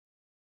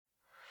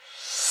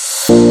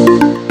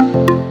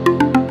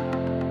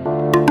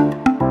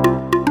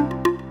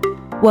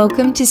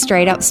Welcome to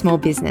Straight Up Small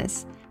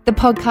Business, the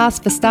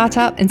podcast for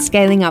startup and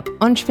scaling up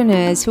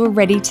entrepreneurs who are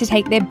ready to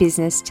take their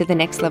business to the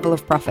next level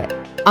of profit.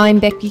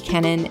 I'm Beck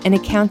Buchanan, an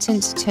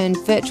accountant turned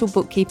virtual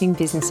bookkeeping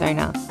business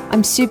owner.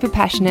 I'm super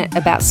passionate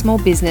about small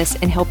business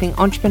and helping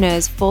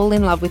entrepreneurs fall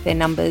in love with their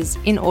numbers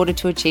in order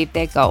to achieve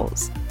their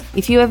goals.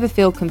 If you ever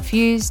feel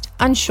confused,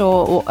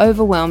 unsure, or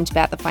overwhelmed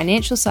about the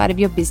financial side of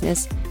your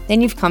business,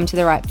 then you've come to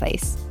the right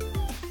place.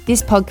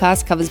 This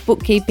podcast covers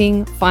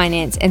bookkeeping,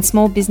 finance, and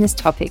small business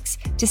topics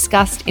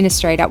discussed in a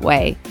straight-up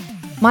way.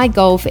 My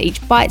goal for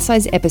each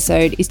bite-sized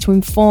episode is to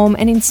inform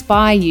and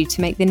inspire you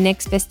to make the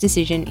next best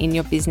decision in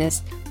your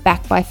business,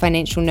 backed by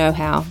financial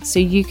know-how, so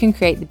you can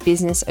create the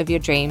business of your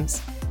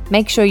dreams.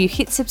 Make sure you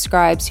hit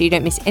subscribe so you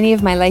don't miss any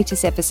of my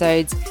latest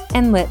episodes,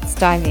 and let's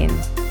dive in.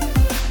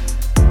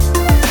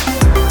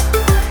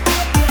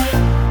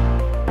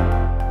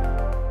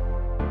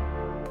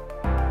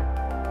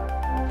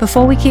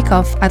 Before we kick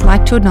off, I'd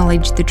like to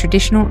acknowledge the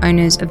traditional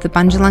owners of the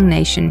Bundjalung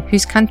Nation,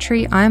 whose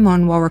country I am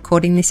on while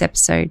recording this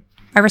episode.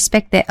 I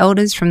respect their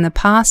elders from the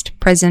past,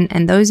 present,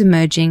 and those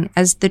emerging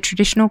as the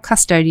traditional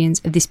custodians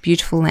of this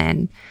beautiful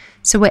land.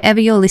 So wherever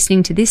you're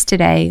listening to this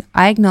today,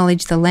 I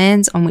acknowledge the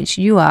lands on which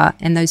you are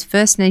and those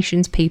First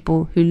Nations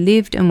people who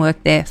lived and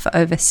worked there for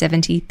over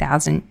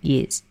 70,000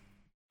 years.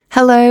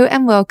 Hello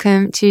and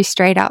welcome to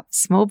Straight Up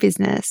Small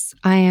Business.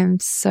 I am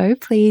so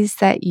pleased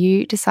that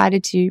you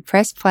decided to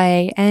press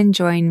play and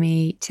join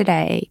me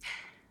today,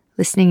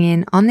 listening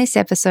in on this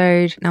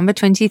episode, number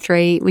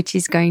 23, which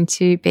is going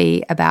to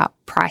be about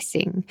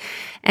pricing,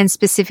 and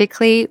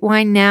specifically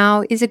why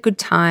now is a good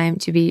time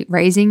to be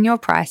raising your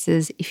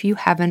prices if you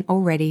haven't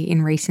already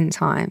in recent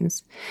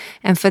times.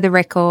 And for the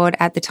record,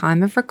 at the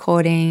time of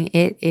recording,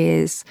 it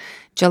is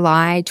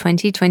July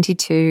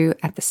 2022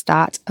 at the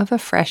start of a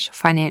fresh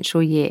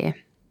financial year.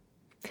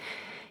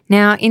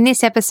 Now, in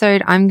this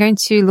episode, I'm going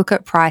to look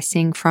at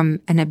pricing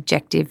from an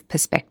objective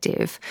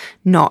perspective,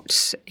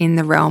 not in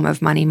the realm of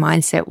money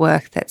mindset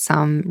work that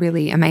some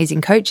really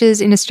amazing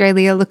coaches in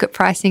Australia look at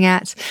pricing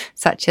at,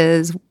 such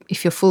as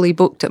if you're fully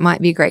booked, it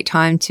might be a great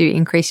time to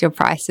increase your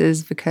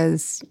prices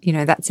because,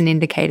 that's an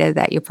indicator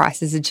that your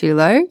prices are too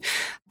low.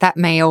 That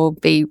may all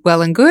be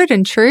well and good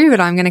and true, but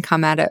I'm going to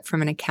come at it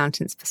from an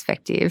accountant's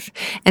perspective.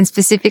 And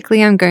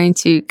specifically, I'm going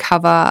to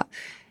cover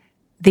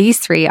these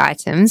three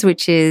items,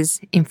 which is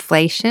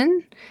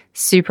inflation,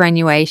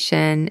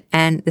 superannuation,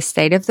 and the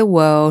state of the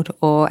world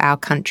or our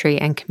country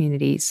and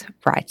communities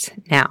right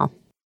now.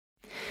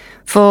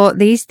 For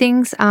these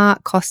things are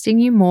costing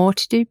you more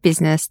to do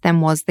business than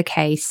was the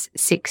case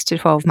 6 to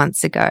 12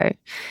 months ago.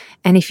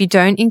 And if you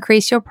don't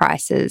increase your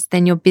prices,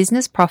 then your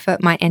business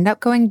profit might end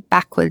up going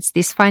backwards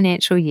this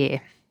financial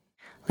year.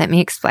 Let me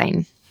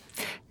explain.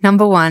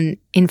 Number one,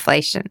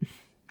 inflation.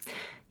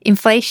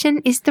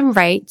 Inflation is the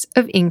rate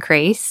of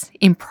increase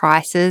in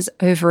prices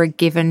over a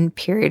given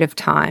period of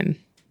time.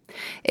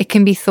 It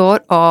can be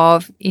thought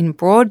of in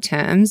broad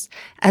terms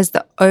as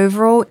the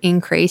overall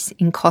increase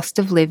in cost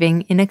of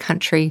living in a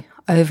country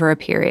over a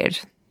period.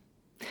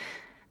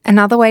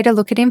 Another way to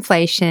look at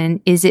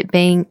inflation is it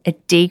being a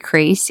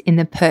decrease in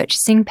the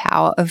purchasing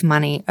power of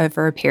money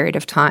over a period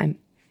of time.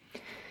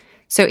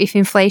 So if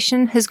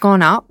inflation has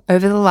gone up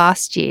over the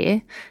last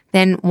year,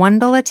 then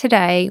 $1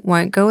 today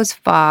won't go as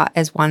far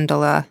as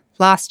 $1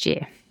 last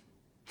year.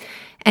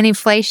 And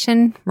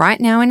inflation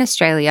right now in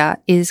Australia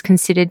is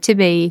considered to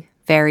be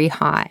very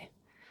high.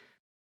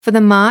 For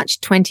the March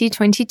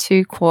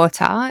 2022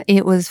 quarter,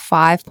 it was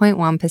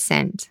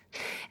 5.1%,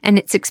 and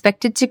it's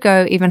expected to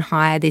go even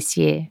higher this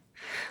year.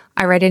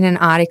 I read in an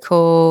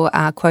article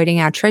quoting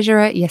our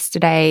treasurer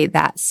yesterday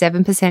that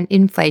 7%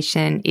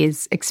 inflation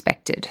is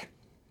expected.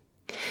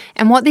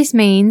 And what this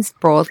means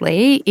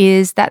broadly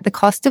is that the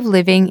cost of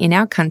living in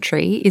our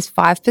country is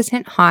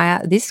 5%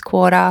 higher this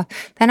quarter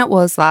than it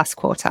was last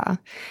quarter.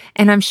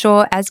 And I'm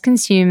sure as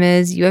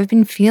consumers, you have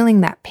been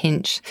feeling that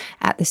pinch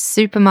at the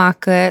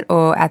supermarket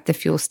or at the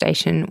fuel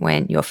station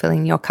when you're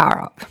filling your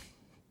car up.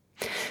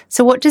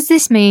 So what does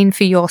this mean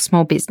for your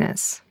small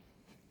business?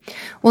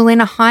 Well,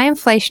 in a high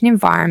inflation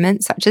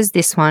environment such as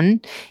this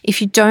one, if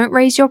you don't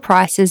raise your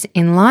prices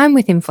in line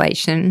with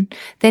inflation,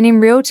 then in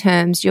real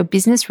terms, your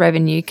business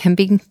revenue can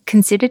be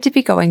considered to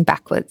be going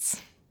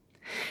backwards.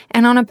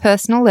 And on a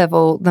personal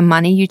level, the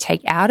money you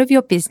take out of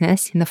your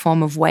business in the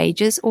form of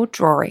wages or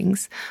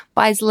drawings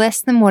buys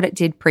less than what it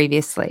did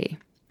previously.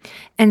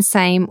 And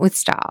same with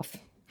staff.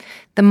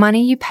 The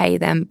money you pay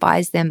them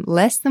buys them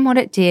less than what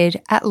it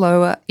did at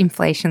lower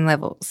inflation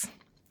levels.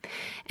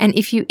 And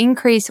if you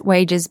increase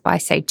wages by,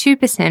 say,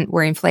 2%,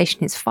 where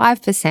inflation is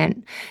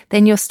 5%,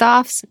 then your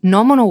staff's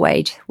nominal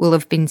wage will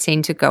have been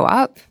seen to go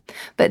up,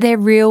 but their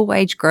real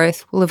wage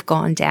growth will have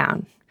gone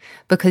down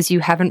because you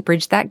haven't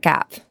bridged that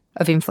gap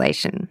of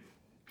inflation.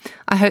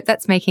 I hope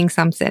that's making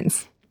some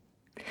sense.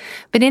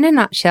 But in a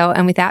nutshell,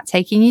 and without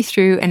taking you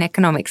through an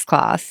economics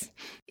class,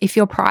 if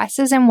your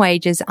prices and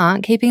wages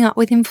aren't keeping up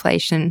with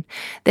inflation,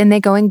 then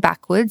they're going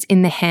backwards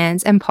in the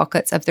hands and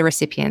pockets of the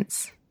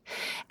recipients.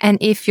 And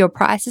if your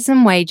prices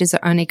and wages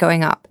are only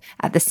going up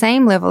at the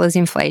same level as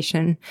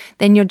inflation,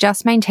 then you're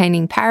just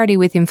maintaining parity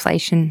with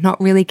inflation,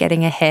 not really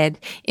getting ahead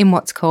in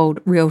what's called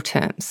real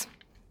terms.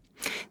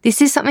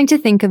 This is something to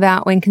think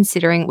about when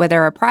considering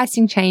whether a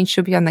pricing change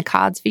should be on the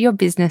cards for your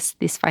business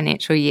this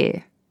financial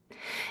year.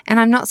 And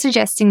I'm not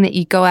suggesting that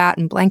you go out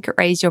and blanket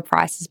raise your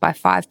prices by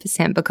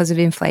 5% because of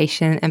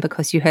inflation and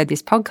because you heard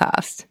this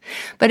podcast,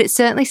 but it's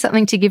certainly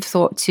something to give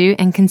thought to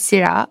and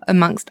consider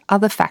amongst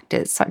other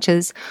factors such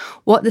as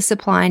what the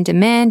supply and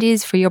demand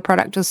is for your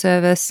product or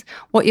service,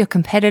 what your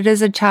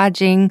competitors are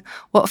charging,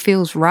 what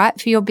feels right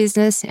for your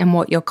business, and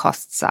what your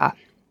costs are.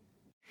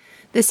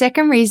 The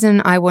second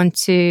reason I want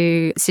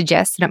to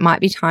suggest that it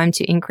might be time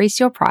to increase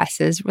your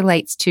prices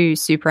relates to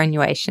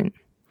superannuation.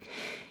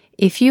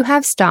 If you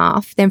have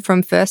staff, then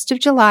from 1st of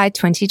July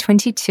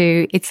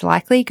 2022, it's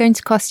likely going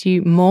to cost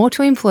you more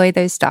to employ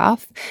those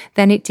staff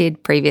than it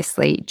did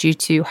previously due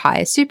to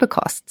higher super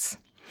costs.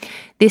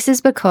 This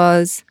is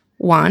because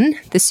 1,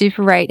 the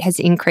super rate has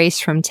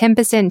increased from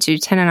 10% to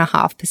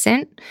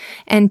 10.5%,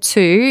 and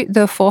 2,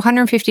 the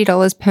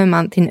 $450 per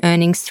month in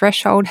earnings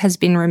threshold has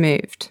been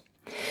removed.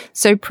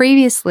 So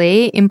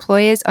previously,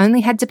 employers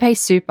only had to pay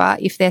super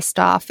if their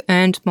staff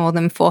earned more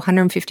than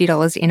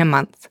 $450 in a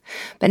month.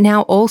 But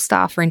now all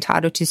staff are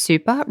entitled to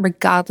super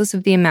regardless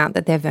of the amount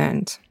that they've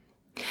earned.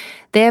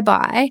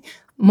 Thereby,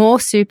 more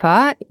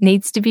super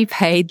needs to be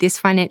paid this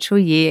financial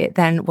year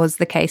than was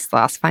the case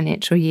last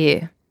financial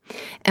year.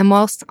 And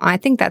whilst I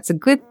think that's a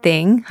good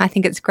thing, I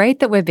think it's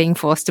great that we're being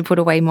forced to put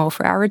away more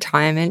for our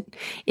retirement.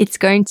 It's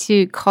going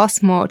to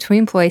cost more to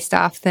employ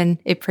staff than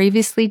it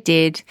previously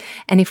did.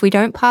 And if we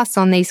don't pass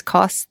on these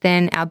costs,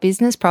 then our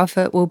business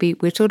profit will be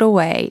whittled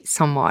away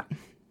somewhat.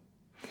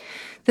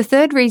 The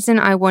third reason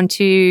I want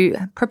to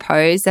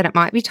propose that it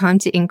might be time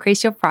to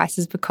increase your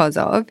prices because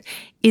of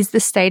is the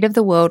state of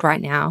the world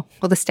right now,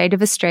 or the state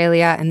of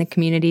Australia and the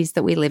communities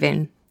that we live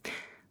in.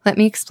 Let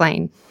me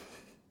explain.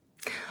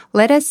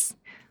 Lettuce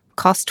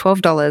cost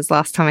 $12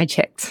 last time I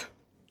checked.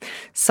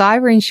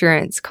 Cyber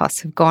insurance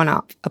costs have gone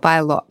up by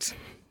a lot.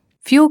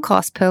 Fuel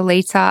costs per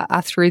litre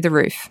are through the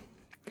roof.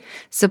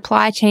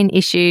 Supply chain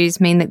issues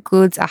mean that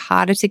goods are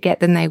harder to get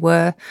than they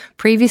were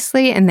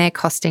previously and they're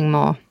costing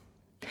more.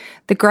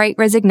 The Great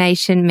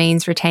Resignation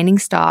means retaining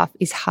staff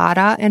is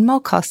harder and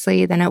more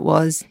costly than it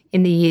was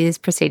in the years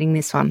preceding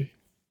this one.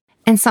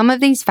 And some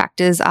of these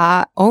factors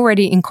are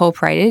already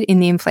incorporated in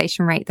the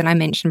inflation rate that I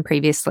mentioned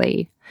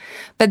previously.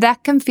 But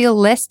that can feel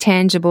less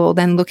tangible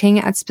than looking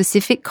at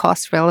specific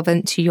costs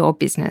relevant to your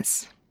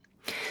business.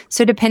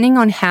 So depending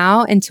on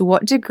how and to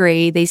what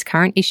degree these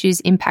current issues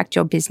impact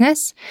your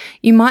business,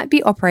 you might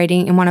be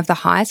operating in one of the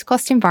highest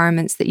cost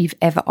environments that you've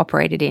ever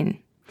operated in.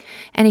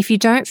 And if you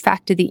don't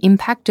factor the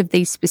impact of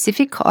these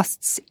specific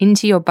costs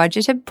into your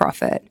budgeted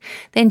profit,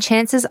 then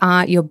chances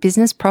are your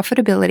business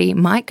profitability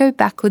might go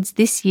backwards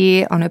this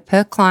year on a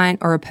per client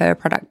or a per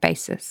product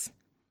basis.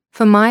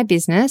 For my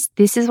business,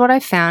 this is what I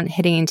found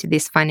heading into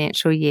this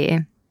financial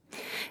year.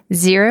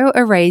 Xero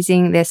are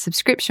raising their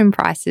subscription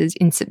prices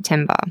in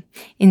September,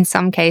 in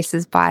some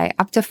cases by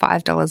up to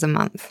 $5 a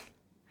month.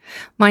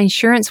 My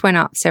insurance went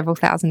up several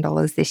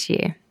 $1,000s this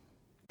year.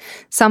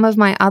 Some of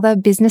my other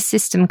business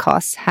system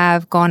costs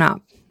have gone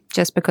up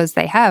just because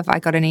they have. I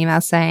got an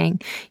email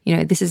saying,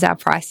 this is our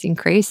price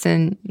increase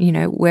and,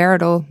 where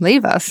it'll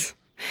leave us.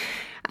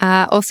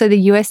 Also,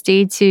 the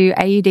USD to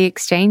AUD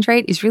exchange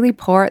rate is really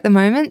poor at the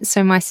moment,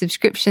 so my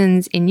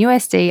subscriptions in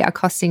USD are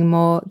costing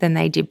more than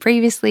they did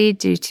previously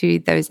due to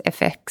those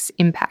FX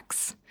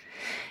impacts.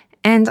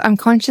 And I'm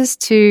conscious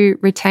to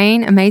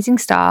retain amazing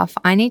staff,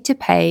 I need to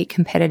pay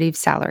competitive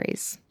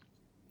salaries.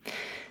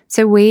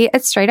 So we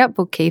at Straight Up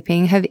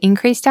Bookkeeping have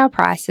increased our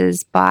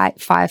prices by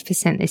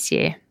 5% this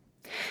year.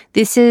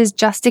 This is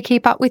just to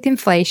keep up with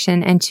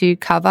inflation and to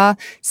cover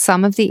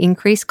some of the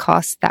increased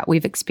costs that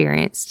we've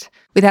experienced,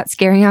 without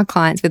scaring our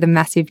clients with a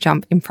massive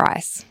jump in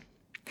price.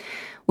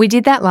 We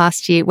did that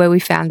last year where we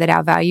found that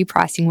our value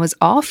pricing was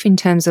off in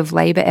terms of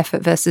labour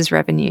effort versus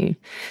revenue.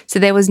 So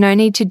there was no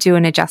need to do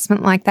an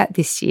adjustment like that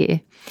this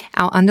year.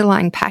 Our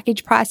underlying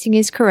package pricing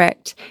is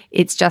correct.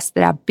 It's just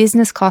that our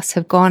business costs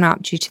have gone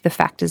up due to the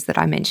factors that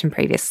I mentioned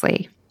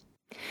previously.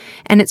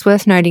 And it's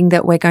worth noting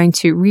that we're going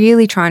to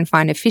really try and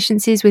find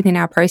efficiencies within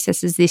our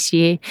processes this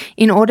year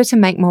in order to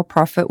make more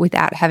profit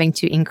without having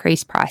to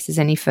increase prices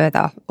any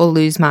further or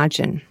lose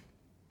margin.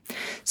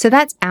 So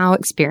that's our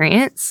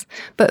experience,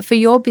 but for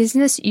your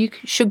business, you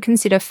should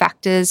consider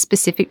factors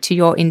specific to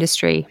your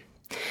industry.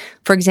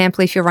 For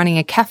example, if you're running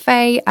a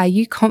cafe, are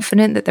you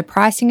confident that the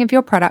pricing of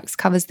your products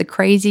covers the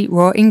crazy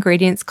raw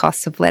ingredients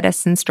costs of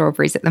lettuce and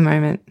strawberries at the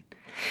moment?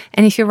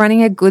 And if you're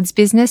running a goods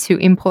business who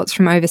imports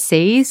from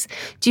overseas,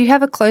 do you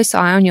have a close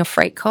eye on your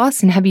freight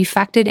costs and have you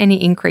factored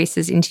any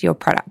increases into your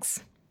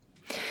products?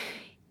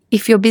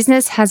 If your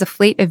business has a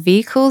fleet of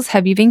vehicles,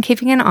 have you been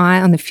keeping an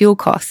eye on the fuel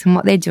costs and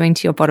what they're doing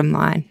to your bottom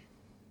line?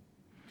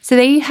 So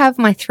there you have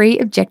my 3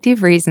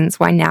 objective reasons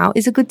why now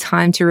is a good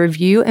time to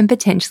review and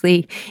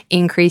potentially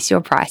increase your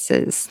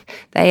prices.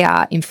 They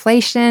are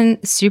inflation,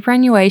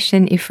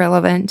 superannuation if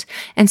relevant,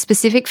 and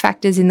specific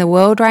factors in the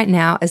world right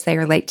now as they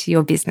relate to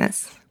your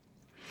business.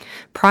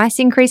 Price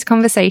increase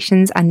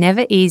conversations are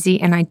never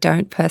easy and I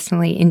don't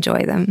personally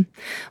enjoy them.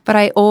 But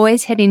I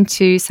always head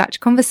into such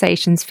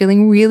conversations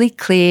feeling really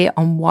clear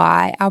on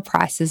why our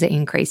prices are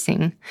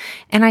increasing.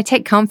 And I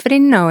take comfort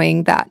in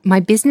knowing that my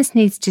business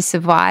needs to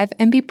survive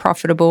and be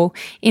profitable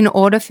in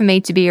order for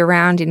me to be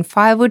around in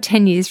 5 or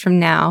 10 years from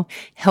now,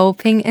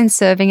 helping and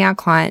serving our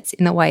clients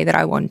in the way that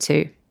I want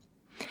to.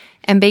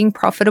 And being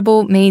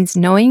profitable means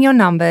knowing your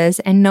numbers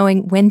and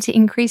knowing when to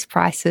increase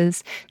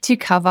prices to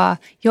cover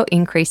your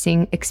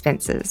increasing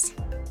expenses.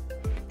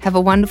 Have a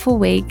wonderful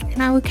week,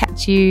 and I will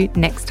catch you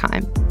next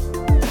time.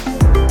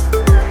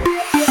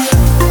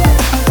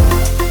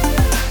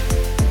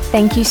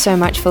 Thank you so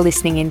much for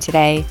listening in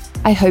today.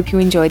 I hope you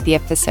enjoyed the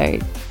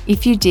episode.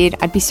 If you did,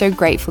 I'd be so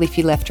grateful if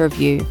you left a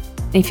review.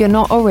 And if you're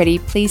not already,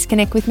 please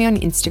connect with me on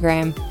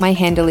Instagram. My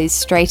handle is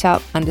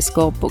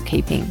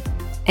straightup_bookkeeping.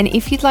 And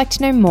if you'd like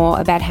to know more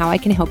about how I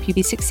can help you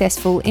be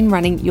successful in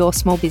running your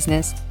small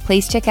business,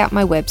 please check out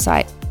my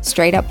website,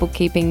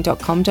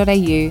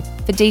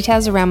 straightupbookkeeping.com.au, for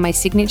details around my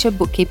signature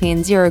Bookkeeping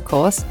and Zero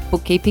course,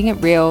 Bookkeeping at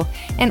Real,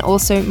 and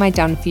also my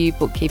done-for-you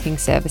bookkeeping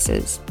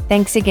services.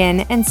 Thanks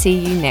again and see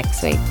you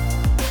next week.